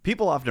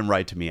People often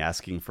write to me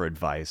asking for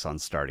advice on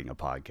starting a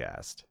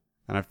podcast,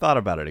 and I've thought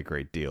about it a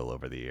great deal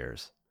over the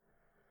years.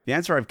 The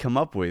answer I've come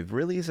up with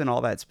really isn't all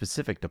that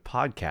specific to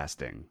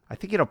podcasting. I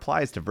think it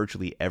applies to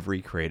virtually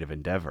every creative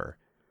endeavor,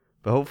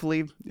 but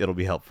hopefully it'll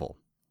be helpful.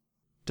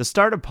 To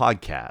start a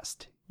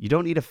podcast, you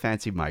don't need a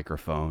fancy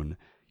microphone,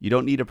 you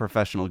don't need a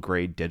professional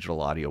grade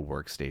digital audio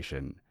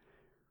workstation.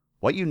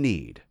 What you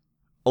need,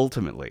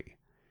 ultimately,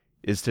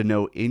 is to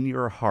know in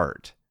your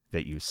heart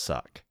that you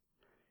suck,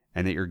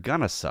 and that you're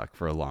gonna suck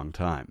for a long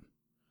time.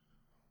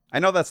 I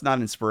know that's not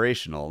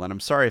inspirational, and I'm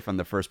sorry if I'm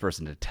the first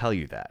person to tell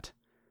you that.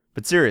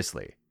 But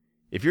seriously,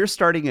 if you're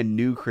starting a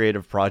new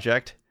creative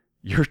project,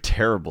 you're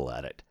terrible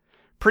at it.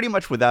 Pretty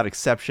much without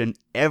exception,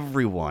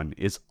 everyone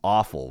is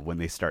awful when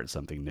they start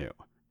something new.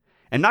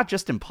 And not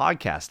just in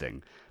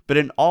podcasting, but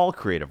in all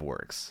creative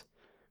works.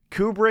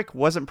 Kubrick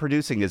wasn't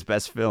producing his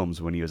best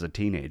films when he was a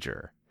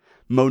teenager.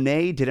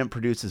 Monet didn't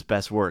produce his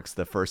best works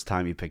the first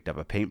time he picked up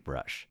a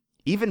paintbrush.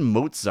 Even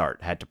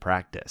Mozart had to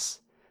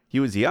practice. He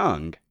was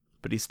young,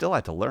 but he still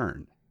had to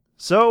learn.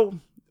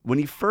 So, when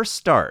you first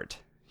start,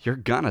 you're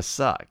gonna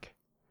suck.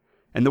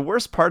 And the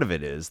worst part of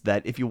it is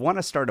that if you want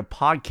to start a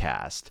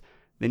podcast,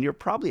 then you're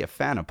probably a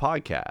fan of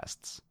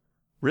podcasts.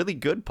 Really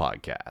good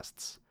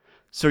podcasts.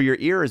 So your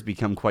ear has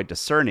become quite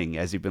discerning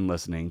as you've been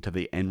listening to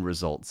the end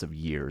results of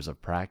years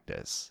of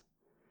practice.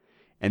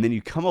 And then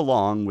you come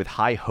along with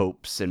high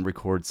hopes and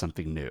record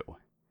something new.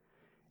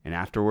 And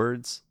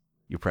afterwards,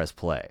 you press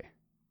play.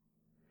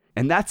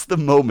 And that's the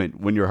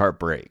moment when your heart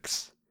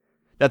breaks.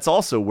 That's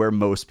also where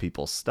most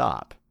people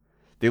stop.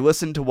 They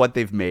listen to what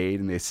they've made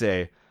and they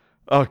say,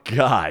 "Oh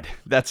God,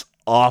 that's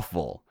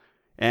awful,"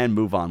 and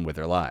move on with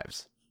their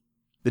lives.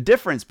 The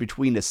difference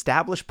between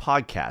established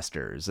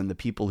podcasters and the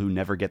people who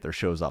never get their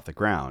shows off the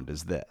ground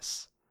is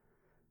this.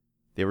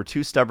 They were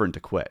too stubborn to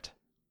quit.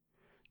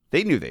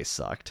 They knew they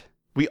sucked.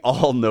 We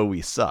all know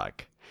we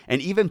suck.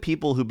 And even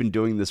people who've been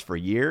doing this for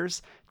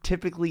years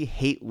typically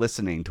hate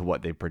listening to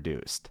what they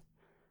produced.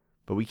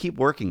 But we keep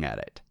working at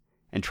it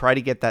and try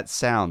to get that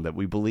sound that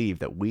we believe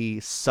that we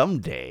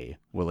someday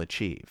will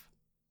achieve.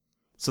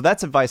 So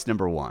that's advice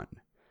number 1.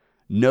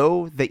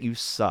 Know that you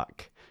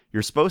suck.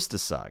 You're supposed to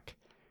suck.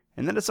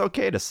 And then it's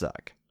okay to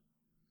suck.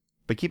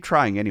 But keep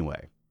trying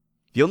anyway.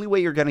 The only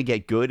way you're going to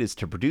get good is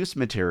to produce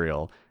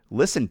material,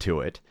 listen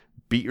to it,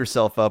 beat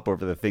yourself up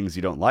over the things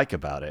you don't like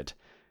about it,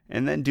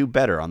 and then do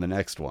better on the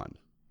next one.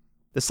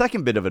 The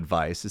second bit of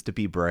advice is to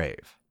be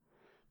brave.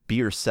 Be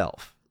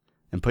yourself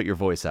and put your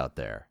voice out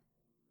there.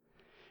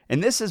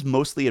 And this is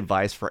mostly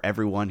advice for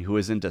everyone who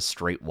isn't a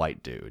straight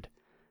white dude,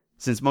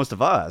 since most of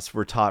us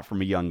were taught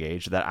from a young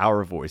age that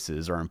our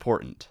voices are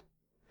important.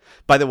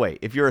 By the way,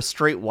 if you're a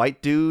straight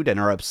white dude and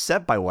are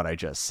upset by what I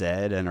just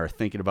said and are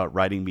thinking about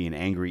writing me an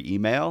angry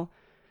email,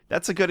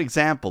 that's a good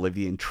example of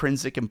the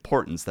intrinsic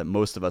importance that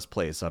most of us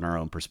place on our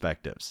own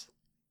perspectives.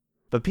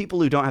 But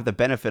people who don't have the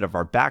benefit of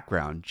our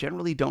background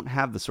generally don't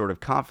have the sort of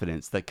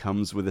confidence that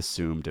comes with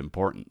assumed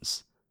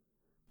importance,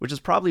 which is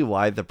probably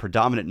why the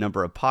predominant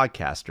number of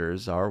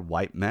podcasters are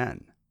white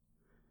men.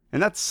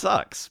 And that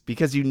sucks,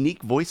 because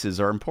unique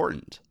voices are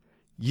important.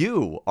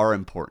 You are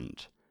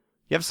important.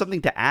 You have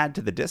something to add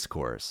to the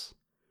discourse.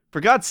 For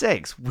God's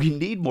sakes, we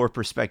need more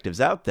perspectives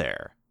out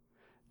there.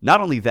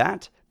 Not only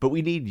that, but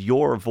we need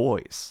your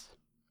voice.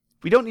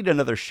 We don't need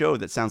another show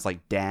that sounds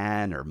like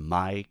Dan or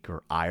Mike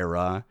or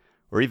Ira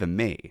or even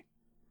me.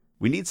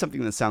 We need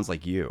something that sounds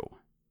like you.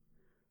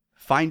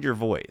 Find your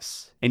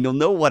voice, and you'll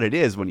know what it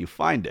is when you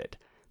find it,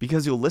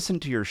 because you'll listen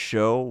to your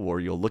show or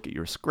you'll look at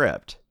your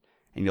script,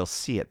 and you'll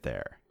see it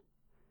there.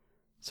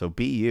 So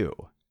be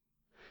you.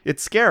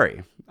 It's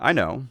scary, I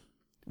know.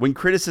 When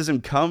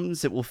criticism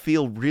comes, it will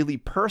feel really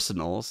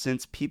personal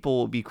since people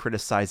will be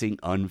criticizing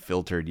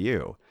unfiltered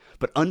you.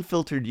 But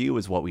unfiltered you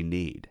is what we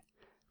need.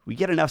 We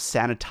get enough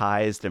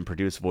sanitized and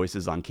produced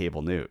voices on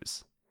cable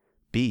news.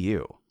 Be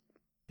you.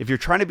 If you're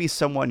trying to be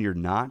someone you're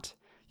not,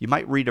 you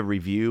might read a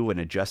review and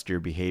adjust your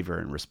behavior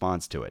in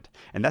response to it,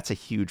 and that's a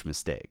huge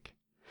mistake.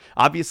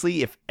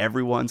 Obviously, if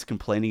everyone's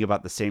complaining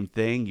about the same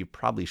thing, you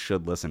probably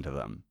should listen to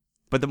them.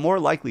 But the more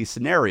likely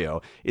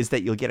scenario is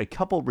that you'll get a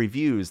couple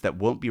reviews that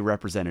won't be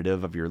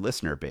representative of your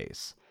listener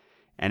base.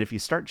 And if you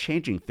start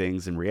changing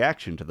things in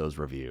reaction to those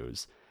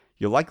reviews,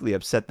 you'll likely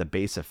upset the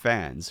base of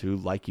fans who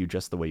like you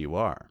just the way you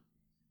are.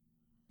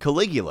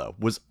 Caligula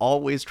was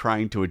always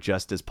trying to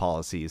adjust his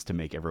policies to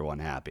make everyone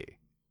happy.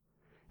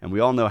 And we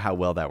all know how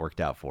well that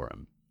worked out for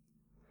him.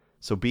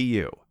 So be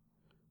you.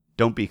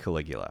 Don't be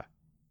Caligula.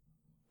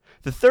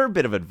 The third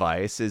bit of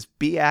advice is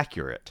be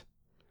accurate.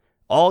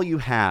 All you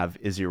have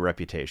is your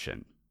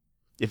reputation.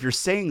 If you're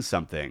saying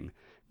something,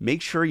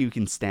 make sure you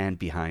can stand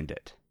behind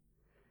it.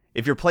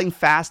 If you're playing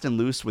fast and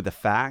loose with the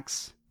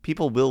facts,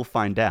 people will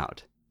find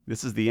out.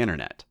 This is the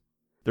internet.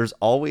 There's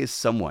always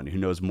someone who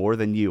knows more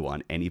than you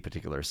on any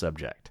particular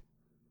subject.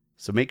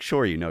 So make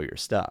sure you know your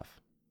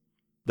stuff.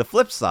 The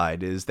flip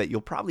side is that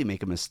you'll probably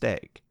make a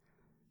mistake.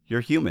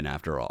 You're human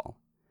after all.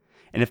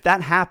 And if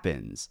that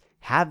happens,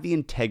 have the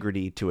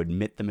integrity to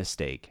admit the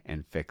mistake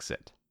and fix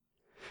it.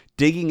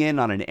 Digging in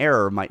on an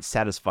error might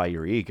satisfy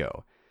your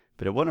ego,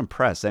 but it won't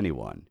impress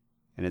anyone,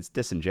 and it's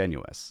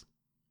disingenuous.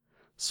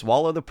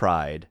 Swallow the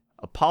pride,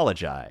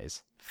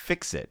 apologize,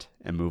 fix it,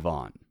 and move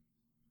on.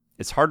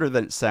 It's harder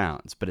than it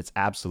sounds, but it's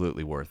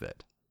absolutely worth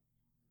it.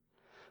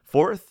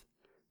 Fourth,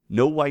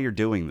 know why you're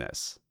doing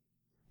this.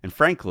 And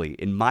frankly,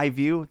 in my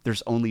view,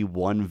 there's only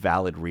one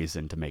valid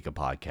reason to make a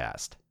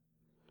podcast.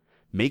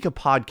 Make a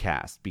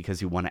podcast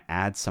because you want to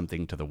add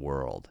something to the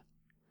world.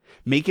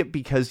 Make it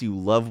because you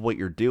love what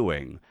you're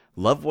doing,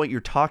 love what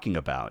you're talking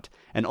about,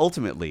 and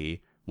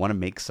ultimately want to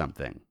make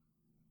something.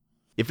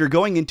 If you're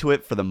going into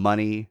it for the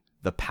money,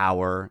 the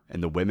power,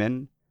 and the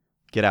women,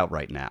 get out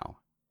right now.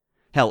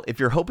 Hell, if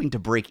you're hoping to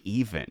break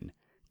even,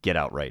 get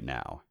out right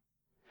now.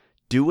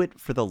 Do it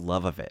for the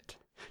love of it.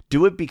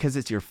 Do it because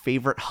it's your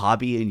favorite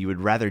hobby and you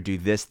would rather do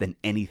this than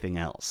anything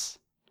else.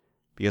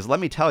 Because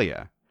let me tell you,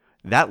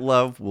 that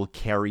love will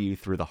carry you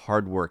through the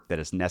hard work that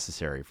is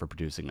necessary for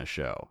producing a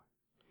show.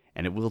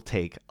 And it will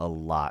take a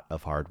lot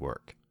of hard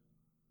work.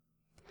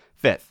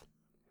 Fifth,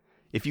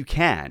 if you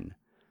can,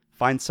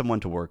 find someone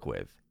to work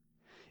with.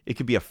 It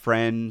could be a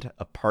friend,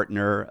 a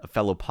partner, a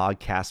fellow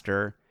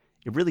podcaster.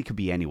 It really could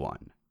be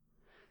anyone.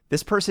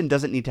 This person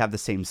doesn't need to have the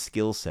same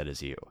skill set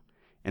as you,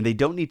 and they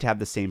don't need to have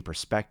the same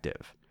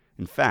perspective.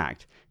 In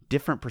fact,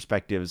 different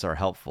perspectives are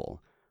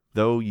helpful,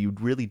 though you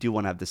really do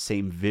want to have the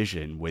same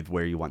vision with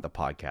where you want the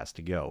podcast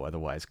to go,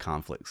 otherwise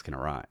conflicts can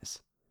arise.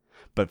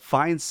 But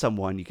find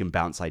someone you can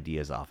bounce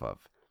ideas off of,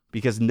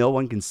 because no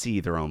one can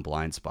see their own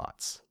blind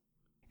spots.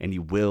 And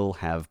you will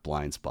have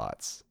blind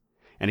spots.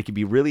 And it can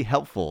be really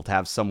helpful to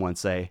have someone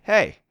say,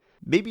 hey,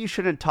 maybe you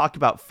shouldn't talk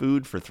about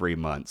food for 3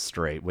 months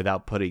straight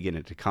without putting it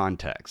into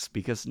context,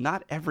 because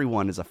not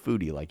everyone is a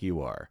foodie like you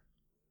are.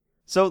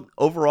 So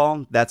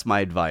overall, that's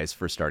my advice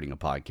for starting a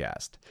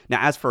podcast. Now,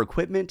 as for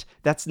equipment,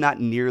 that's not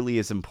nearly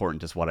as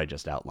important as what I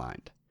just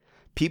outlined.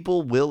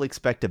 People will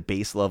expect a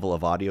base level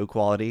of audio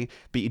quality,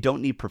 but you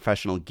don't need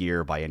professional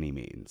gear by any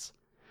means.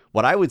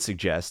 What I would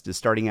suggest is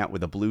starting out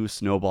with a Blue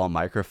Snowball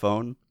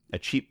microphone, a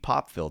cheap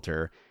pop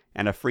filter,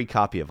 and a free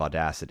copy of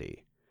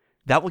Audacity.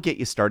 That will get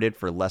you started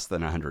for less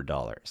than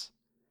 $100.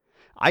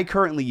 I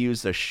currently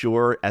use a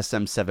Shure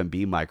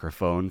SM7B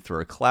microphone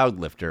through a cloud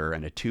lifter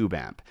and a tube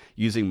amp,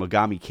 using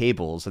Mogami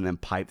cables and then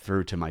pipe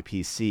through to my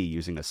PC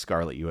using a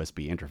Scarlett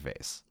USB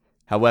interface.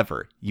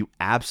 However, you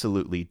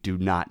absolutely do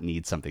not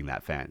need something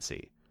that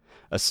fancy.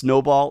 A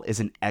Snowball is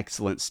an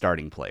excellent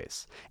starting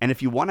place, and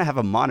if you want to have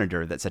a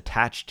monitor that's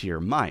attached to your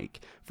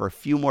mic, for a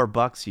few more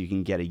bucks you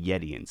can get a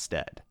Yeti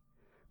instead.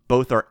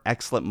 Both are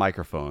excellent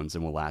microphones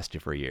and will last you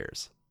for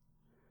years.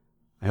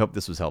 I hope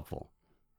this was helpful.